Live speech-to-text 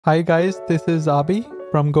Hi guys, this is Abhi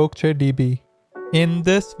from Gokcedb. In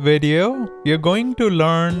this video, you're going to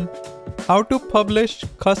learn how to publish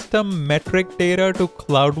custom metric data to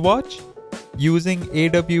CloudWatch using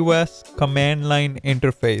AWS command line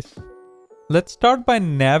interface. Let's start by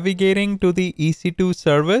navigating to the EC2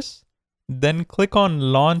 service, then click on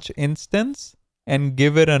Launch Instance and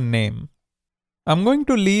give it a name. I'm going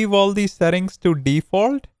to leave all these settings to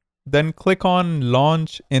default, then click on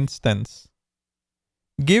Launch Instance.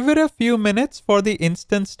 Give it a few minutes for the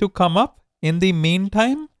instance to come up. In the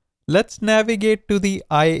meantime, let's navigate to the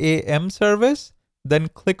IAM service, then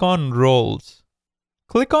click on Roles.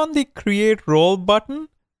 Click on the Create Role button,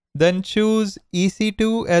 then choose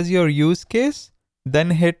EC2 as your use case,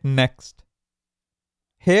 then hit Next.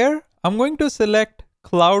 Here, I'm going to select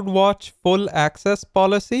CloudWatch Full Access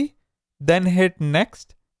Policy, then hit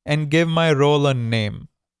Next and give my role a name.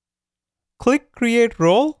 Click Create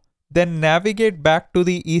Role. Then navigate back to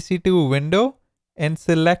the EC2 window and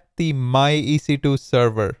select the My EC2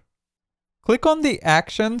 server. Click on the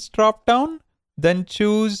Actions dropdown, then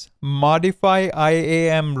choose Modify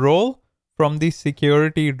IAM Role from the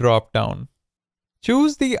Security dropdown.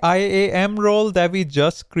 Choose the IAM role that we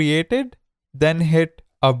just created, then hit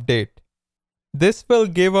Update. This will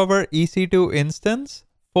give our EC2 instance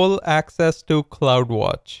full access to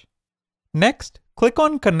CloudWatch. Next, click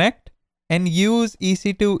on Connect and use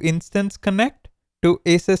EC2 Instance Connect to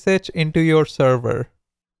SSH into your server.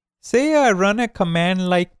 Say I run a command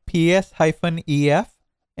like ps-ef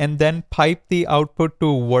and then pipe the output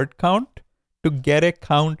to word count to get a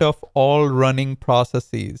count of all running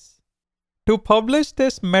processes. To publish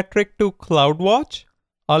this metric to CloudWatch,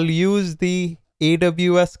 I'll use the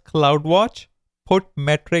AWS CloudWatch put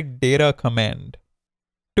metric data command.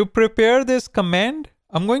 To prepare this command,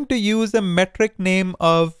 I'm going to use a metric name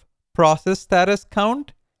of process status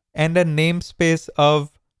count and a namespace of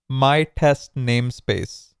my test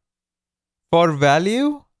namespace. For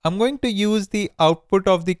value, I'm going to use the output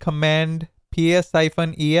of the command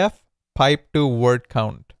ps-ef pipe to word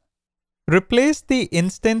count. Replace the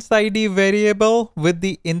instance ID variable with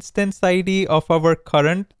the instance ID of our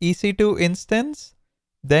current EC2 instance,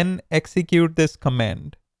 then execute this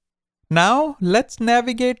command. Now let's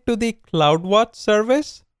navigate to the CloudWatch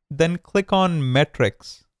service, then click on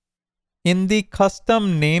Metrics. In the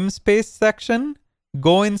custom namespace section,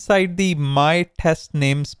 go inside the My Test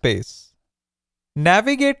namespace.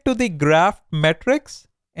 Navigate to the graph metrics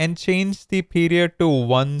and change the period to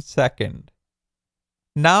 1 second.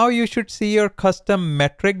 Now you should see your custom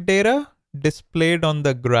metric data displayed on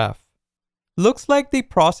the graph. Looks like the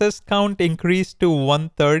process count increased to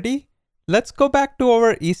 130. Let's go back to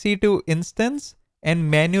our EC2 instance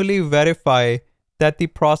and manually verify that the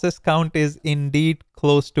process count is indeed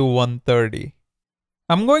close to 130.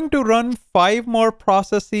 I'm going to run 5 more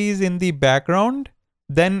processes in the background,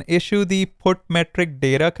 then issue the put metric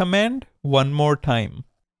data command one more time.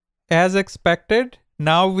 As expected,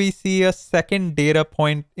 now we see a second data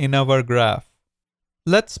point in our graph.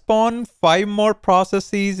 Let's spawn 5 more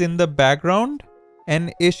processes in the background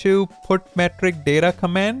and issue put metric data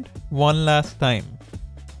command one last time.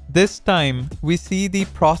 This time, we see the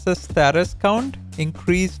process status count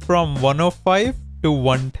increase from 105 to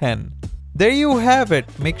 110. There you have it.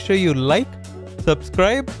 Make sure you like,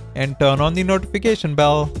 subscribe, and turn on the notification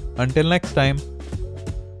bell. Until next time.